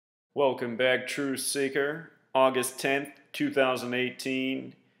Welcome back, Truth Seeker. August 10th,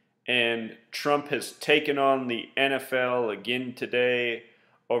 2018, and Trump has taken on the NFL again today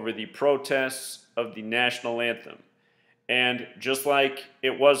over the protests of the National Anthem. And just like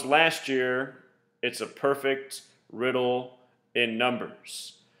it was last year, it's a perfect riddle in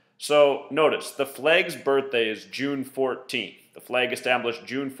numbers. So notice, the flag's birthday is June 14th. The flag established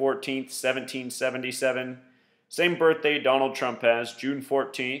June 14th, 1777. Same birthday Donald Trump has, June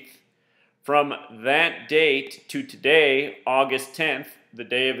 14th. From that date to today, August 10th, the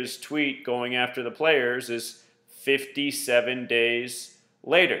day of his tweet going after the players, is 57 days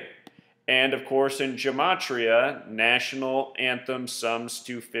later. And of course, in Gematria, National Anthem sums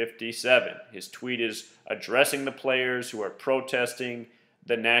to 57. His tweet is addressing the players who are protesting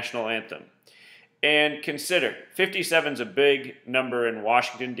the National Anthem. And consider, 57 is a big number in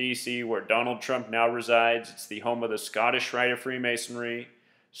Washington, D.C., where Donald Trump now resides. It's the home of the Scottish Rite of Freemasonry.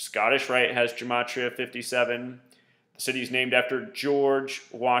 Scottish Rite has Gematria 57. The city is named after George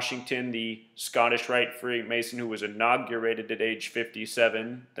Washington, the Scottish Rite Freemason who was inaugurated at age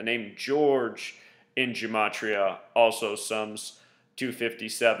 57. The name George in Gematria also sums to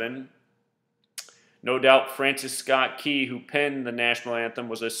 57. No doubt Francis Scott Key, who penned the National Anthem,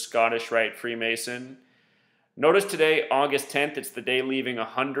 was a Scottish Rite Freemason. Notice today, August 10th, it's the day leaving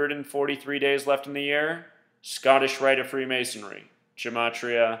 143 days left in the year. Scottish Rite of Freemasonry.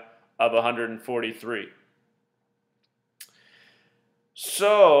 Gematria of 143.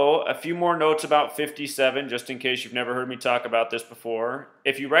 So, a few more notes about 57, just in case you've never heard me talk about this before.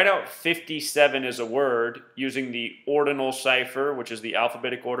 If you write out 57 as a word using the ordinal cipher, which is the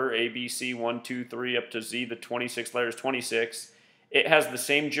alphabetic order, A, B, C, 1, 2, 3, up to Z, the 26 letters, 26, it has the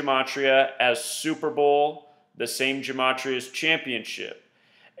same gematria as Super Bowl, the same gematria as championship.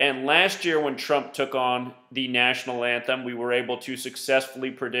 And last year when Trump took on the National Anthem, we were able to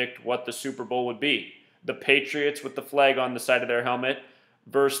successfully predict what the Super Bowl would be. The Patriots with the flag on the side of their helmet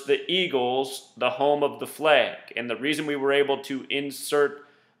versus the Eagles, the home of the flag. And the reason we were able to insert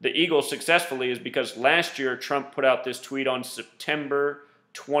the Eagles successfully is because last year Trump put out this tweet on September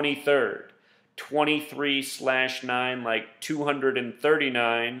 23rd. 23/9, like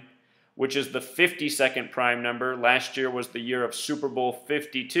 239, which is the 52nd prime number. Last year was the year of Super Bowl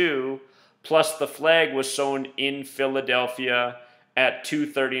 52, plus the flag was sewn in Philadelphia at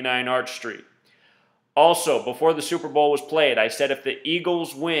 239 Arch Street. Also, before the Super Bowl was played, I said if the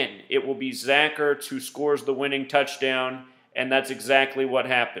Eagles win, it will be Zach Ertz who scores the winning touchdown, and that's exactly what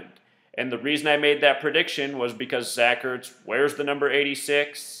happened. And the reason I made that prediction was because Zach Ertz wears the number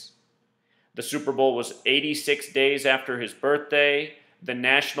 86. The Super Bowl was 86 days after his birthday. The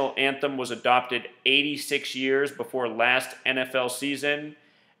National Anthem was adopted 86 years before last NFL season.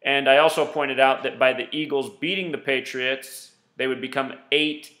 And I also pointed out that by the Eagles beating the Patriots, they would become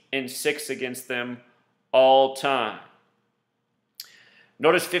 8-6 against them all time.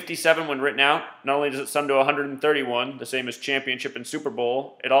 Notice 57 when written out. Not only does it sum to 131, the same as championship and Super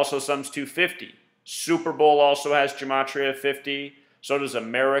Bowl, it also sums to 50. Super Bowl also has Gematria 50. So does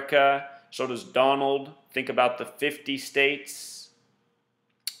America. So does Donald. Think about the 50 states.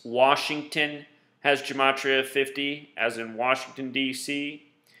 Washington has Gematria 50, as in Washington, D.C.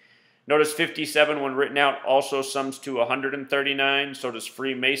 Notice 57, when written out, also sums to 139. So does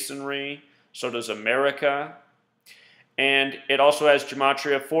Freemasonry. So does America. And it also has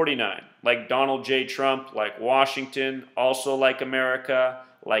Gematria 49, like Donald J. Trump, like Washington, also like America,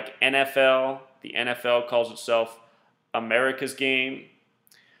 like NFL. The NFL calls itself America's game.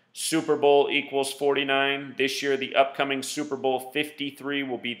 Super Bowl equals 49. This year, the upcoming Super Bowl 53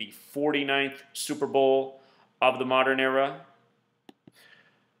 will be the 49th Super Bowl of the modern era.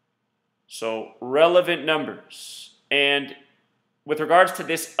 So, relevant numbers. And with regards to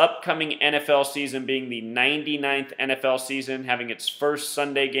this upcoming NFL season being the 99th NFL season, having its first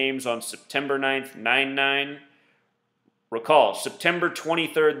Sunday games on September 9th, 9/9, recall, September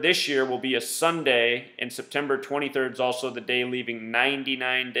 23rd this year will be a Sunday, and September 23rd is also the day leaving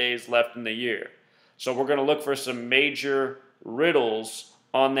 99 days left in the year. So we're going to look for some major riddles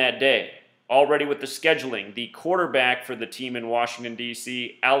on that day. Already with the scheduling, the quarterback for the team in Washington,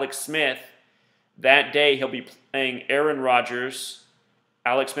 D.C., Alex Smith, that day he'll be playing Aaron Rodgers.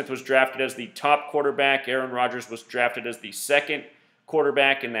 Alex Smith was drafted as the top quarterback. Aaron Rodgers was drafted as the second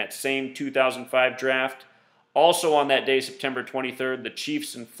quarterback in that same 2005 draft. Also on that day, September 23rd, the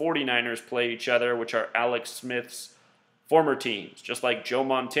Chiefs and 49ers play each other, which are Alex Smith's former teams. Just like Joe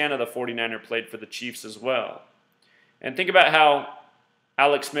Montana, the 49er, played for the Chiefs as well. And think about how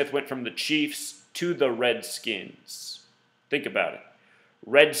Alex Smith went from the Chiefs to the Redskins. Think about it.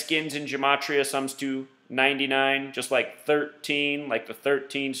 Redskins in Gematria sums to 99, just like 13, like the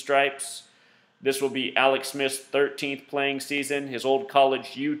 13 stripes. This will be Alex Smith's 13th playing season. His old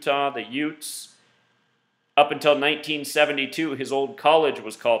college, Utah, the Utes. Up until 1972, his old college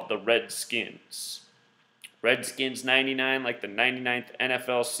was called the Redskins. Redskins 99, like the 99th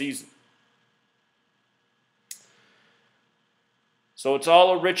NFL season. So it's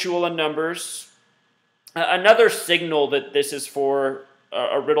all a ritual of numbers. Another signal that this is for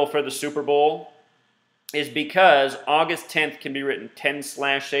a riddle for the Super Bowl is because August 10th can be written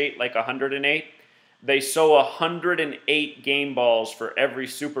 10/8, like 108. They sew 108 game balls for every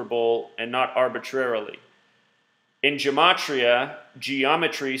Super Bowl and not arbitrarily. In Gematria,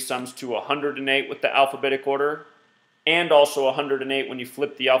 geometry sums to 108 with the alphabetic order and also 108 when you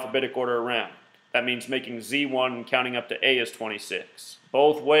flip the alphabetic order around. That means making Z1 and counting up to A is 26.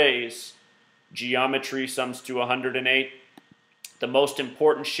 Both ways, geometry sums to 108. The most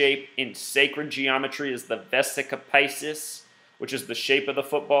important shape in sacred geometry is the vesica piscis, which is the shape of the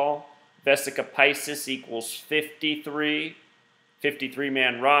football. Vesica piscis equals 53.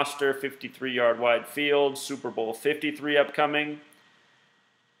 53-man roster, 53-yard wide field, Super Bowl 53 upcoming.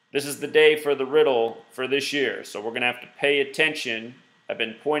 This is the day for the riddle for this year, so we're going to have to pay attention. I've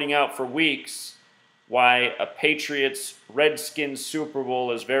been pointing out for weeks why a Patriots-Redskins Super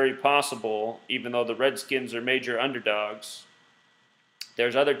Bowl is very possible, even though the Redskins are major underdogs.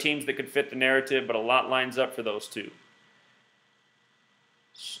 There's other teams that could fit the narrative, but a lot lines up for those two.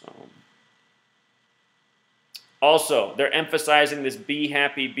 Also, they're emphasizing this be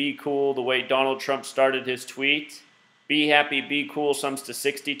happy, be cool, the way Donald Trump started his tweet. Be happy, be cool sums to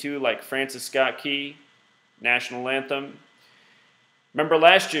 62, like Francis Scott Key, National Anthem. Remember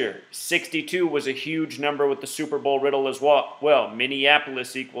last year, 62 was a huge number with the Super Bowl riddle as well.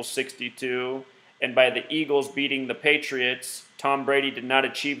 Minneapolis equals 62, and by the Eagles beating the Patriots, Tom Brady did not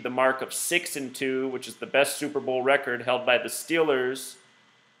achieve the mark of 6-2, which is the best Super Bowl record held by the Steelers,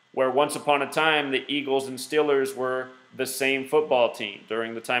 where once upon a time the Eagles and Steelers were the same football team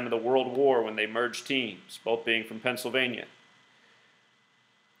during the time of the World War when they merged teams, both being from Pennsylvania.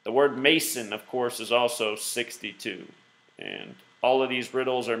 The word Mason, of course, is also 62. And all of these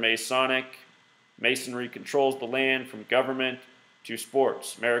riddles are Masonic. Masonry controls the land from government to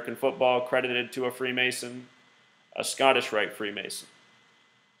sports. American football credited to a Freemason, a Scottish Rite Freemason.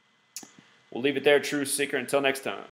 We'll leave it there, Truth Seeker. Until next time.